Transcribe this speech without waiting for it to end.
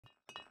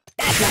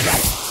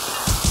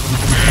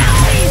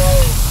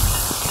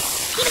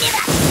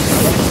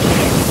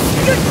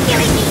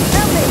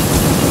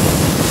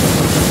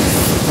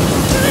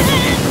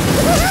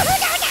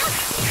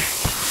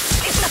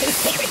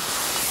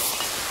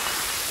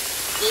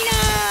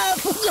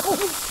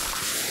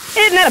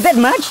Isn't that a bit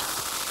much?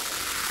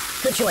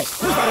 Good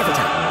choice. Use that every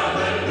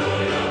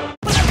time.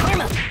 What about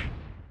karma?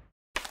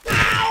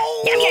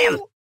 Ow! Yum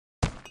yum!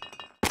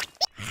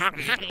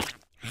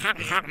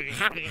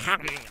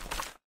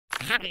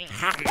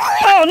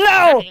 Oh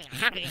no!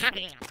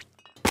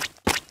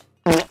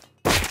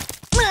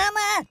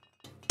 Mama!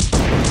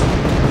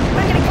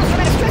 I'm getting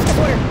post-traumatic stress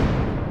disorder!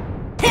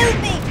 Help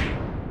me!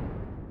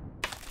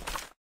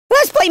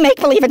 Let's play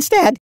make-believe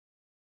instead.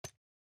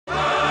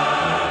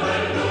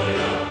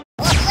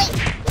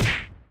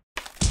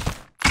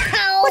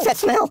 What's that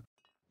smell?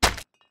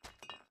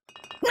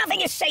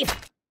 Nothing is safe!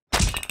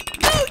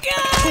 Oh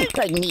God!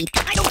 Pardon me,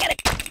 I don't get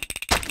it!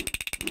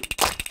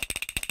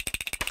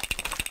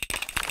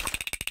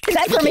 Is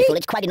that for me?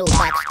 It's quite an old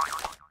box.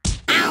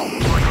 Ow!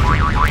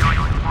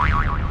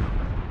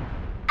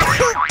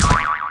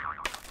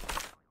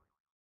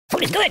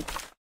 Food is good!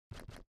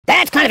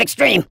 That's kind of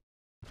extreme.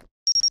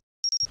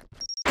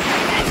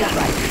 That's not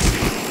right.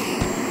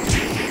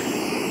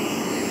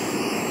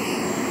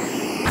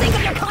 Think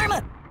of your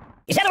karma!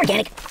 Is that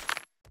organic?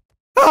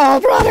 Oh,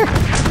 brother!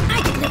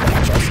 I didn't make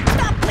that choice.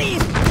 Stop, please!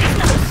 There's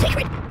nothing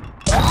sacred.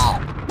 Oh,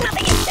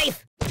 nothing is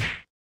safe.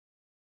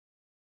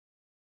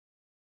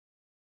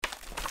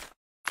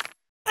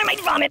 I might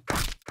vomit.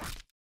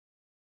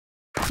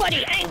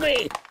 Buddy,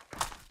 angry.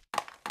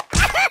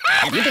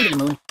 Have you been to the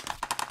moon?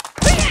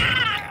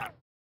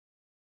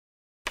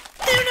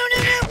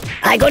 No.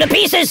 I go to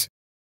pieces.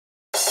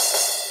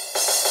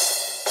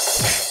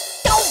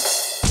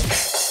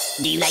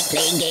 Don't. Do you like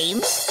playing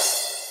games?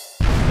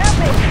 Help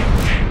me!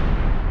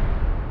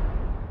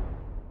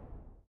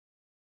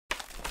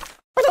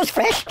 Are those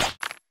fresh?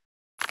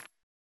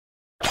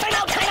 Time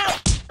out!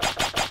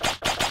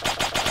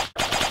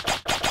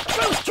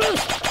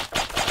 Truce!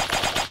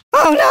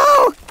 Oh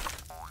no!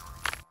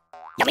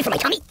 Yummy for my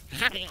tummy. I'm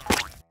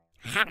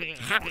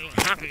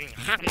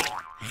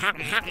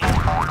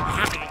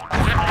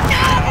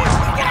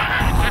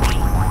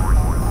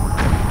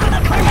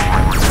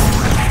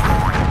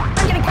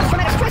getting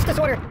post-traumatic stress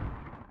disorder.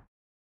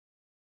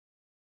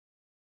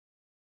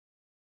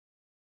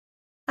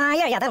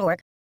 Yeah, that'll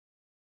work.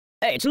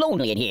 Hey, it's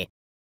lonely in here.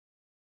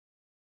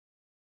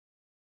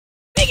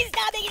 Make it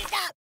stop!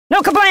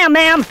 No kablam,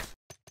 ma'am!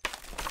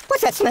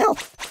 What's that smell?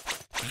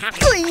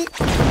 Please!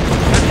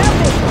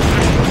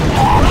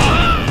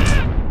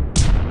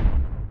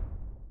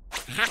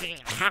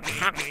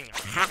 Help me!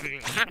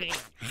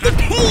 The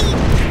pain!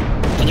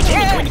 Can you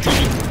turn me toward the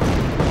TV?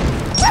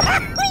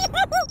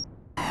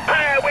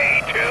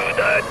 Highway to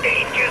the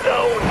danger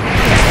zone!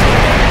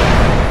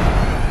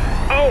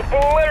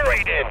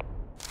 Obliterated!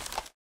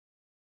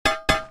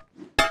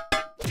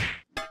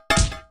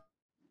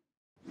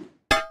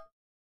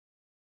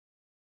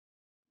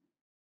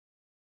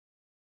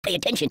 Pay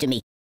attention to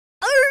me.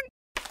 Oh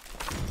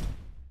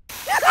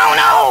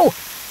no!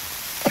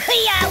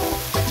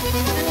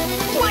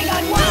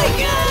 My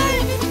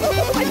God!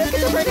 Oh, my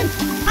biscuits are burning!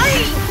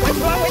 Hey! What's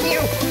wrong with you?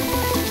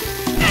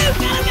 Oh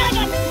God!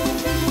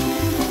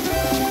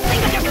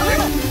 Think of your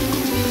karma!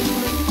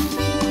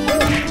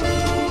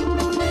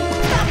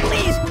 Stop,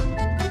 please!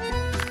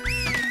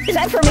 Is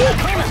that for me?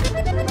 Karma!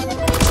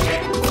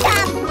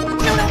 Stop!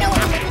 No!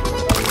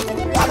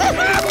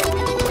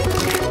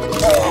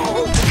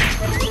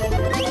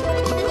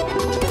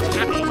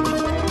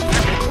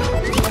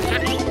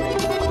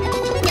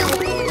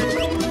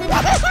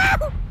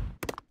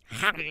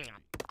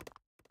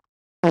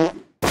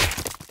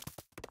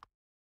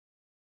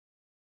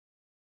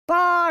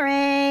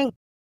 Boring!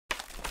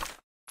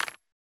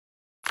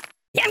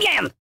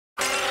 Yum!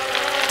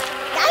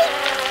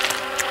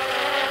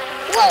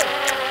 Whoa!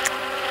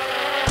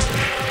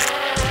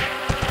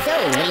 So,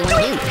 what do you want to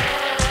do?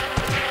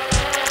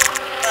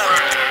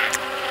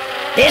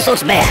 This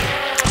looks bad.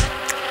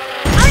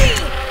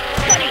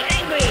 Buddy,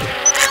 angry!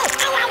 Ow!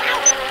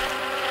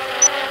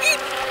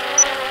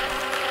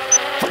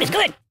 Food is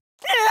good!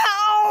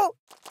 Ow!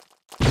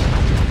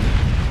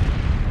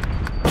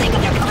 Think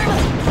of your karma!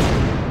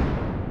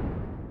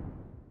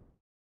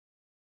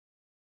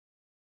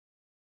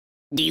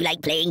 Do you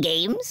like playing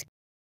games?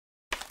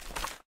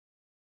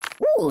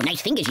 Ooh,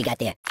 nice fingers you got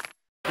there.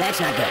 That's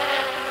not good.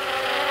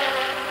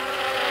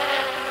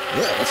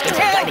 Ugh, let's get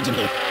some garbage in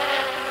here.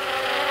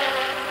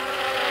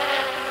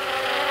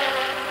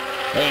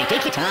 Hey,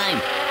 take your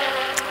time.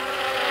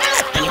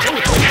 Can you turn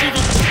me toward the TV?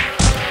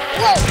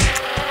 Whoa!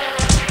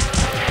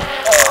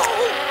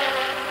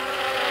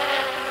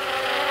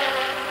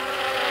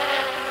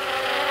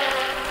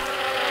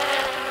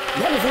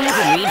 You have anything you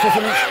can read for a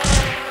few minutes?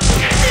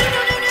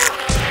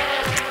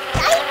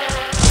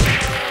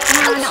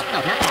 No, not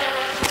that.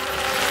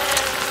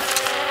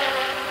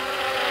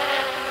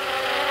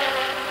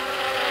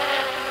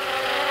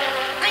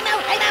 I'm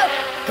out!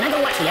 Can I go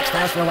watch the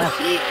X-Files for a while?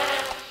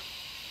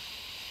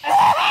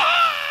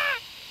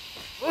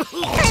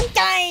 I'm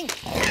dying!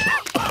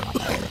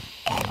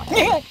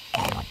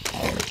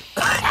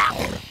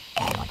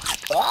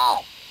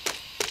 Oh!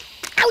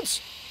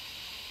 Ouch!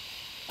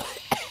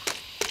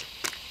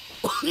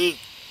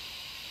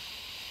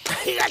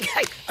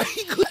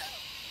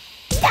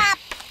 Stop!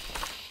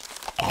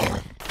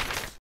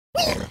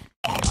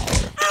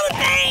 Oh, the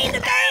pain!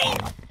 The pain!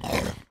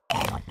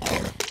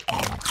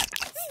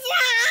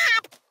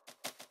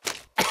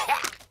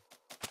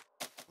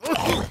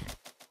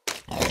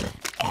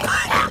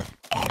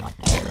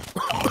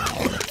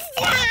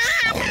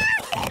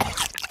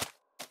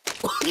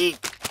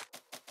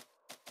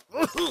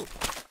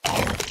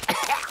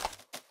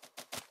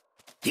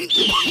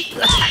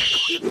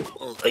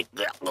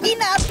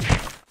 Enough!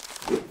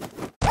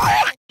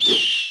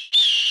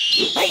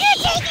 Are you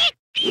gonna take it?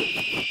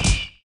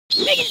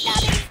 Make it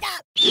stop! Make it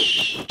stop!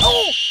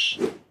 Oh!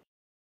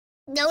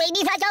 No,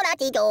 ladies, I don't have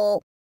to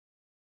go.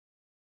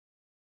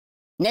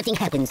 Nothing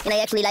happens, and I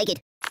actually like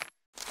it.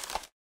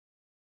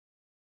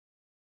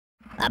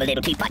 I'm a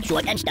little teapot,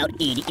 short and stout.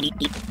 Eat, eat, eat,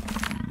 eat.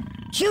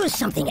 Choose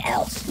something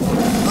else.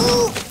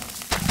 Ooh!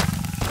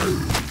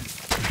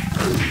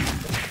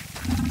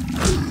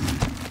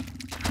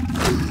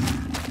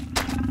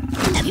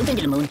 Have you been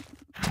to the moon?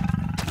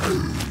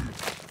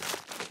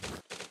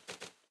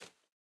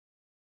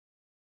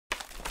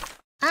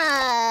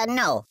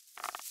 No.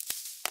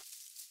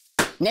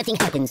 Nothing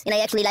happens, and I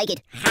actually like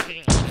it.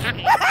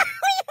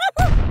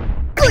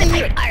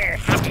 Pirate, arr,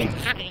 happening.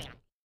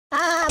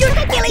 You're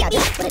killing me!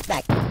 Put it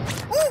back.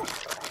 Ooh!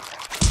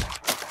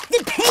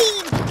 The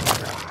pain!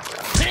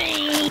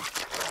 Hey!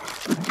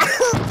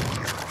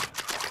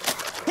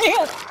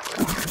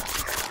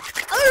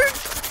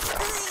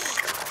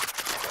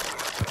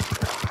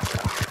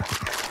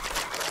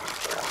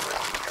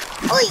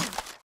 Oi!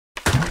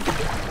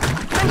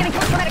 I'm getting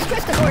post-traumatic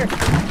stress disorder.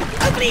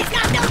 Oh, please,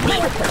 God, no,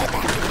 please. Put it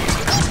back.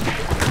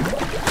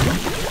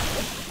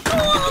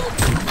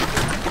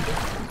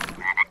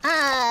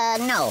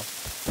 No.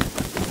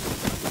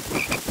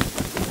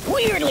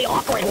 Weirdly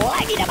awkward.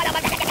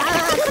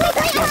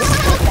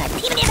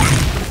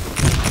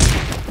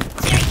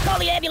 Siri, call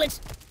the ambulance.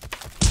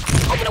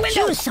 Open the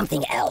window. Choose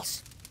something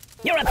else.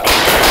 You're a...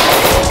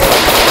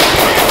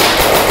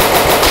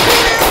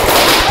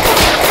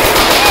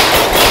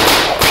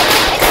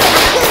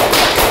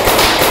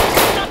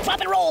 Stop,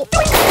 drop, and roll.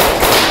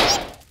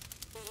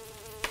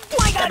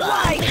 My God,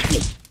 why?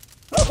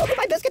 Oh,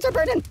 my biscuits are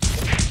burning.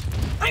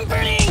 I'm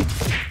burning.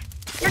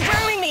 You're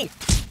drowning me.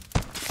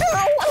 Oh,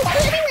 I'm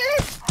everywhere.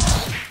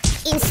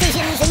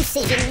 Incisions.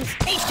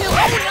 H2. Oh,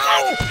 no.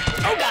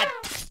 Oh, God.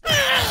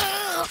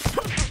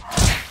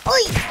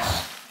 Oi!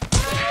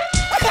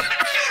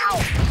 Ow!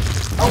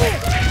 Oh!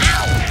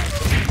 Ow!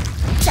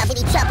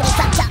 Choppity chop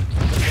chop.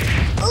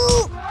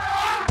 Ooh!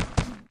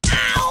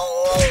 Ow.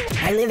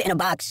 I live in a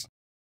box.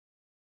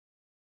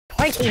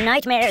 Pointy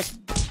nightmares.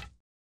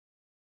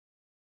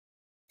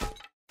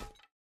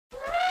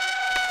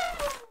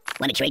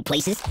 Want to trade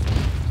places?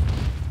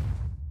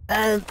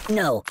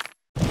 No.